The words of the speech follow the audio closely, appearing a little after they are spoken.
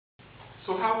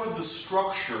So how would the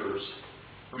structures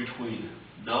between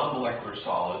non-molecular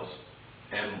solids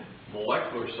and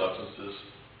molecular substances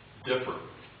differ?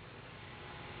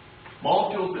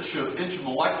 Molecules that show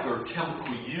intermolecular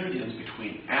chemical unions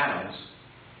between atoms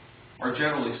are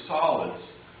generally solids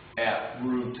at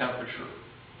room temperature.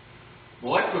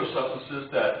 Molecular substances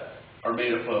that are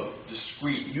made up of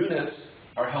discrete units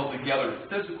are held together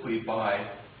physically by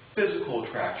physical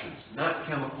attractions, not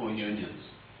chemical unions.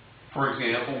 For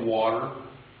example, water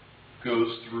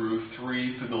goes through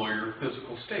three familiar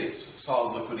physical states,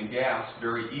 solid, liquid, and gas,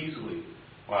 very easily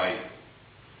by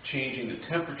changing the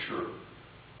temperature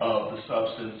of the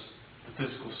substance. The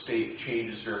physical state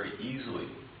changes very easily.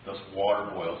 Thus, water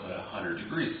boils at 100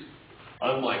 degrees.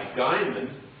 Unlike diamond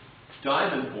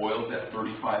boils at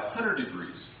 3,500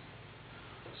 degrees.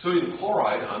 Sodium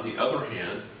chloride, on the other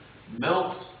hand,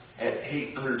 melts at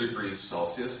 800 degrees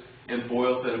Celsius and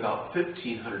boils at about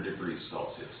 1,500 degrees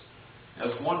Celsius.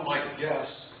 As one might guess,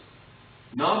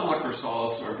 non-molecular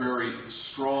solids are very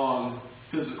strong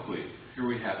physically. Here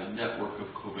we have a network of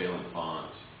covalent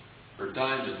bonds. For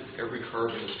diamond, every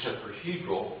carbon is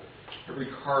tetrahedral. Every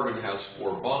carbon has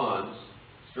 4 bonds.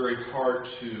 It's very hard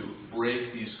to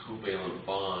break these covalent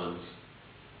bonds,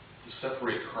 to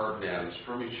separate carbon atoms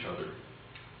from each other.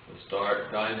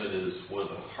 Diamond is one of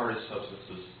the hardest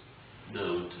substances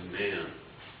known to man.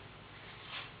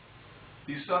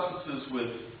 These substances with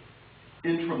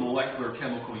intramolecular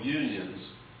chemical unions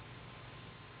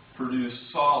produce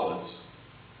solids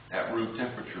at room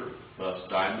temperature. Thus,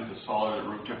 diamond is a solid at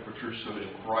room temperature, sodium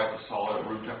chloride is a solid at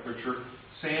room temperature,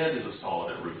 sand is a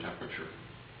solid at room temperature.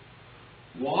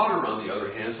 Water, on the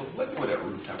other hand, is a liquid at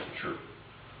room temperature.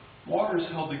 Water is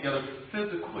held together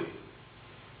physically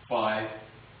by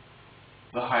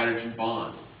the hydrogen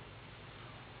bond.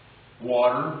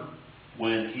 Water,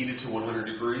 when heated to 100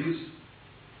 degrees,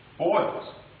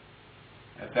 boils.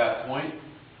 At that point,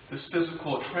 this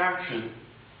physical attraction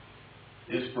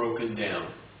is broken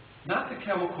down. Not the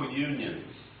chemical unions.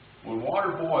 When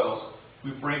water boils,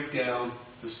 we break down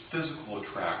this physical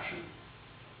attraction,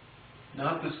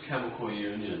 not this chemical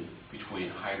union between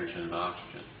hydrogen and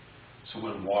oxygen. So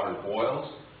when water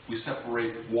boils, we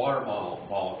separate water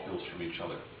molecules from each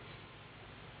other.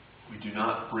 We do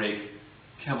not break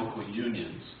chemical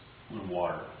unions when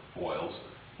water boils.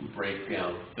 We break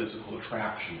down physical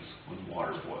attractions when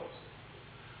water boils.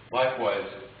 Likewise,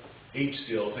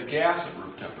 HCl is a gas at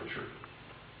room temperature.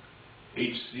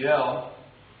 HCl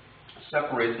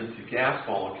separates into gas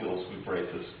molecules. We break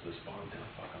this bond down.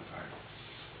 Fuck, I'm tired.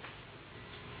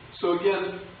 So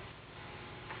again,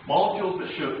 molecules that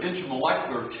show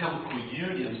intermolecular chemical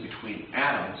unions between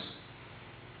atoms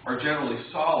are generally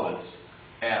solids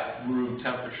at room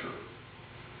temperature.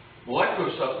 Molecular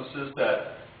substances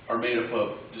that are made up of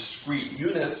discrete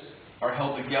units are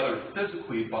held together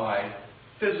physically by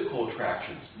physical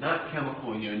attractions, not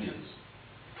chemical unions.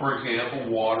 For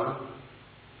example, water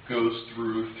goes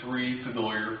through three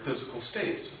familiar physical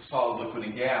states, solid, liquid,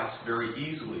 and gas, very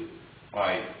easily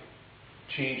by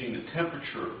changing the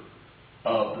temperature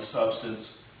of the substance.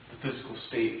 The physical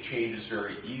state changes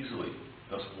very easily.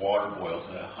 Thus, water boils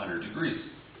at 100 degrees.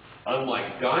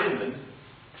 Unlike diamond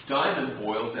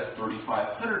boils at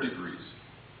 3,500 degrees.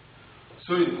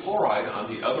 Sodium chloride,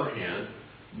 on the other hand,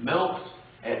 melts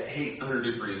at 800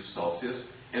 degrees Celsius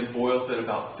and boils at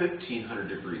about 1,500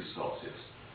 degrees Celsius.